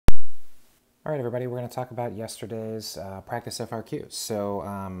All right, everybody, we're going to talk about yesterday's practice FRQ.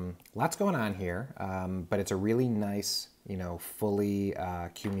 So lots going on here, but it's a really nice, fully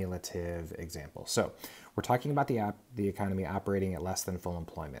cumulative example. So we're talking about the economy operating at less than full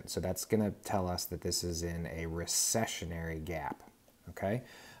employment. So that's going to tell us that this is in a recessionary gap, okay?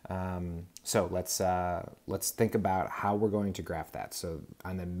 So let's think about how we're going to graph that. So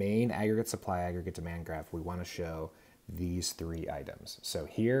on the main aggregate supply, aggregate demand graph, we want to show these three items. So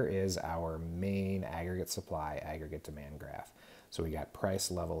here is our main aggregate supply, aggregate demand graph. So we got price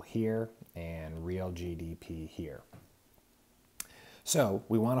level here and real GDP here. So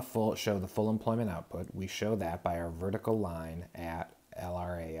we want to show the full employment output. We show that by our vertical line at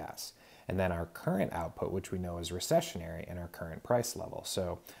LRAS. And then our current output, which we know is recessionary, and our current price level.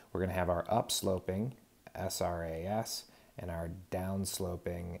 So we're going to have our upsloping SRAS and our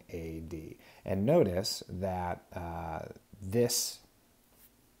downsloping AD. And notice that this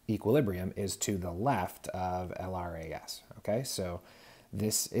equilibrium is to the left of LRAS, okay? So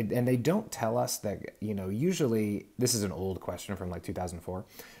and they don't tell us that, usually, this is an old question from like 2004,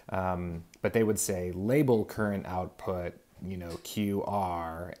 but they would say label current output,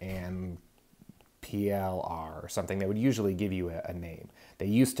 QR and PLR or something. They would usually give you a name. They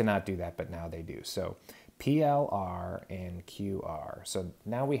used to not do that, but now they do. So PLR and QR. So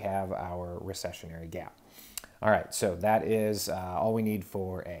now we have our recessionary gap. All right, so that is all we need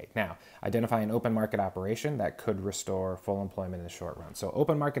for A. Now, identify an open market operation that could restore full employment in the short run. So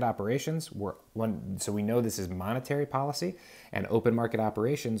open market operations, so we know this is monetary policy, and open market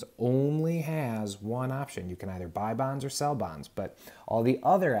operations only has one option. You can either buy bonds or sell bonds, but all the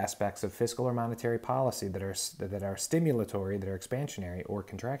other aspects of fiscal or monetary policy that are stimulatory, that are expansionary or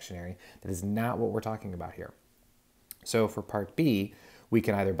contractionary, that is not what we're talking about here. So for part B, we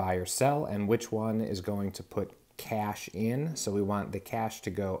can either buy or sell, and which one is going to put cash in? So we want the cash to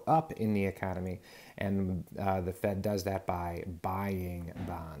go up in the economy, and the Fed does that by buying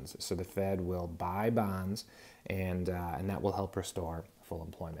bonds. So the Fed will buy bonds, and that will help restore full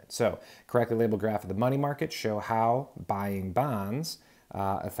employment. So correctly labeled graph of the money market show how buying bonds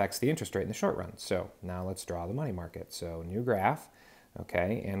affects the interest rate in the short run. So now let's draw the money market. So new graph,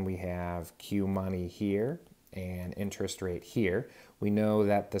 okay, and we have Q money here and interest rate here. We know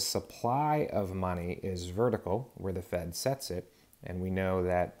that the supply of money is vertical, where the Fed sets it, and we know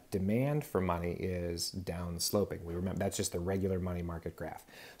that demand for money is downsloping. We remember that's just the regular money market graph.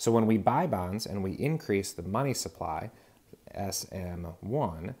 So when we buy bonds and we increase the money supply,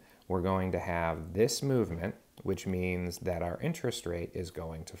 SM1, we're going to have this movement, which means that our interest rate is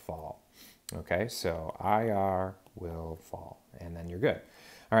going to fall. Okay, so IR will fall, and then you're good.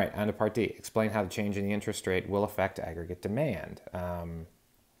 All right, on to part D. Explain how the change in the interest rate will affect aggregate demand.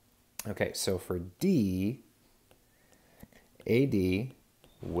 Okay, so for D, AD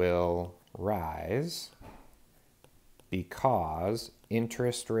will rise because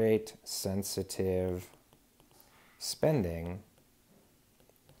interest rate sensitive spending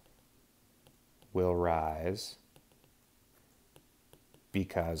will rise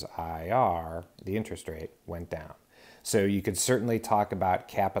because IR, the interest rate, went down. So you could certainly talk about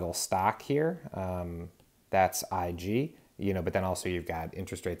capital stock here. That's IG, but then also you've got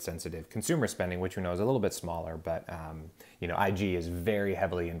interest rate sensitive consumer spending, which we know is a little bit smaller, but IG is very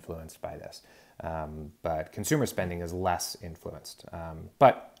heavily influenced by this. But consumer spending is less influenced,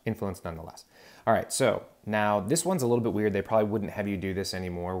 but influenced nonetheless. All right, so now this one's a little bit weird. They probably wouldn't have you do this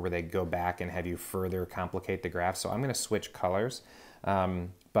anymore, where they go back and have you further complicate the graph. So I'm going to switch colors.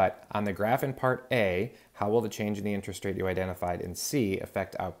 But on the graph in part A, how will the change in the interest rate you identified in C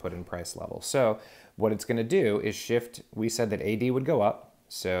affect output and price level? So what it's going to do is shift. We said that AD would go up,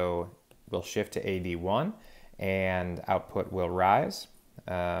 so we'll shift to AD1, and output will rise.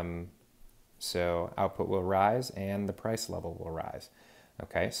 So output will rise, and the price level will rise.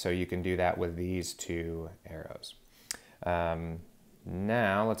 Okay, so you can do that with these two arrows.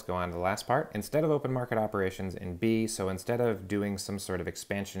 Now let's go on to the last part. Instead of open market operations in B, so instead of doing some sort of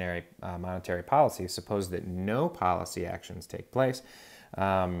expansionary monetary policy, suppose that no policy actions take place,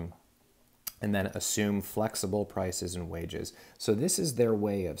 and then assume flexible prices and wages. So this is their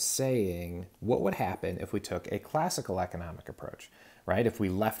way of saying what would happen if we took a classical economic approach, right? If we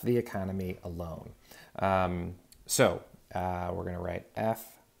left the economy alone. So we're going to write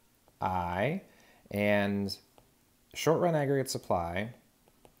FI, and short run aggregate supply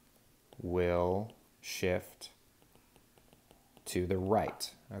will shift to the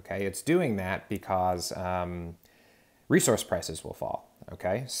right. Okay, it's doing that because resource prices will fall.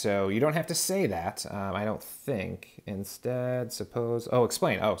 Okay, so you don't have to say that, I don't think. Instead, suppose,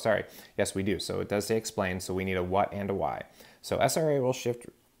 explain. Oh, sorry. Yes, we do. So it does say explain, so we need a what and a why. So SRA will shift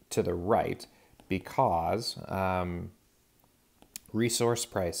to the right because resource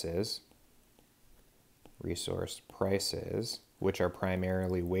prices, which are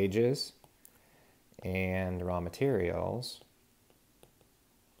primarily wages and raw materials,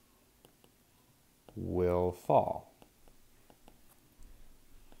 will fall.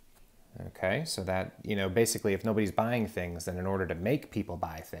 Okay, so that, you know, basically if nobody's buying things, then in order to make people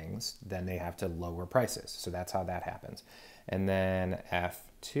buy things, then they have to lower prices. So that's how that happens. And then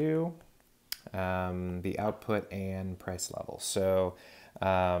F2, the output and price level. So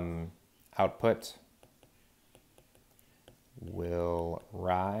output will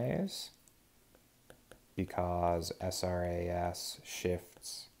rise because SRAS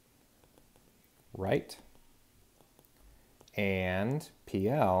shifts right, and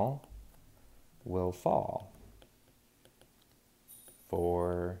PL will fall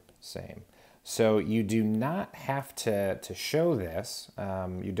for same. So you do not have to show this.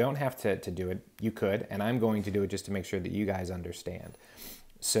 You don't have to do it. You could, and I'm going to do it just to make sure that you guys understand.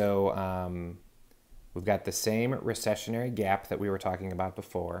 So we've got the same recessionary gap that we were talking about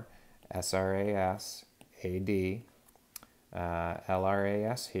before. SRAS, AD,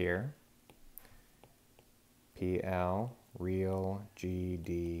 LRAS here, PL, real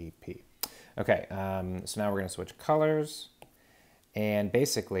GDP. Okay, so now we're going to switch colors. And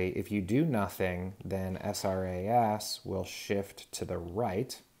basically, if you do nothing, then SRAS will shift to the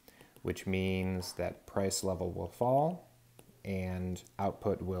right, which means that price level will fall and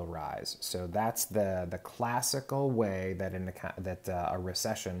output will rise. So that's the classical way that a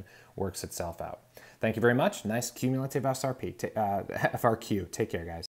recession works itself out. Thank you very much. Nice cumulative FRQ. Take care, guys.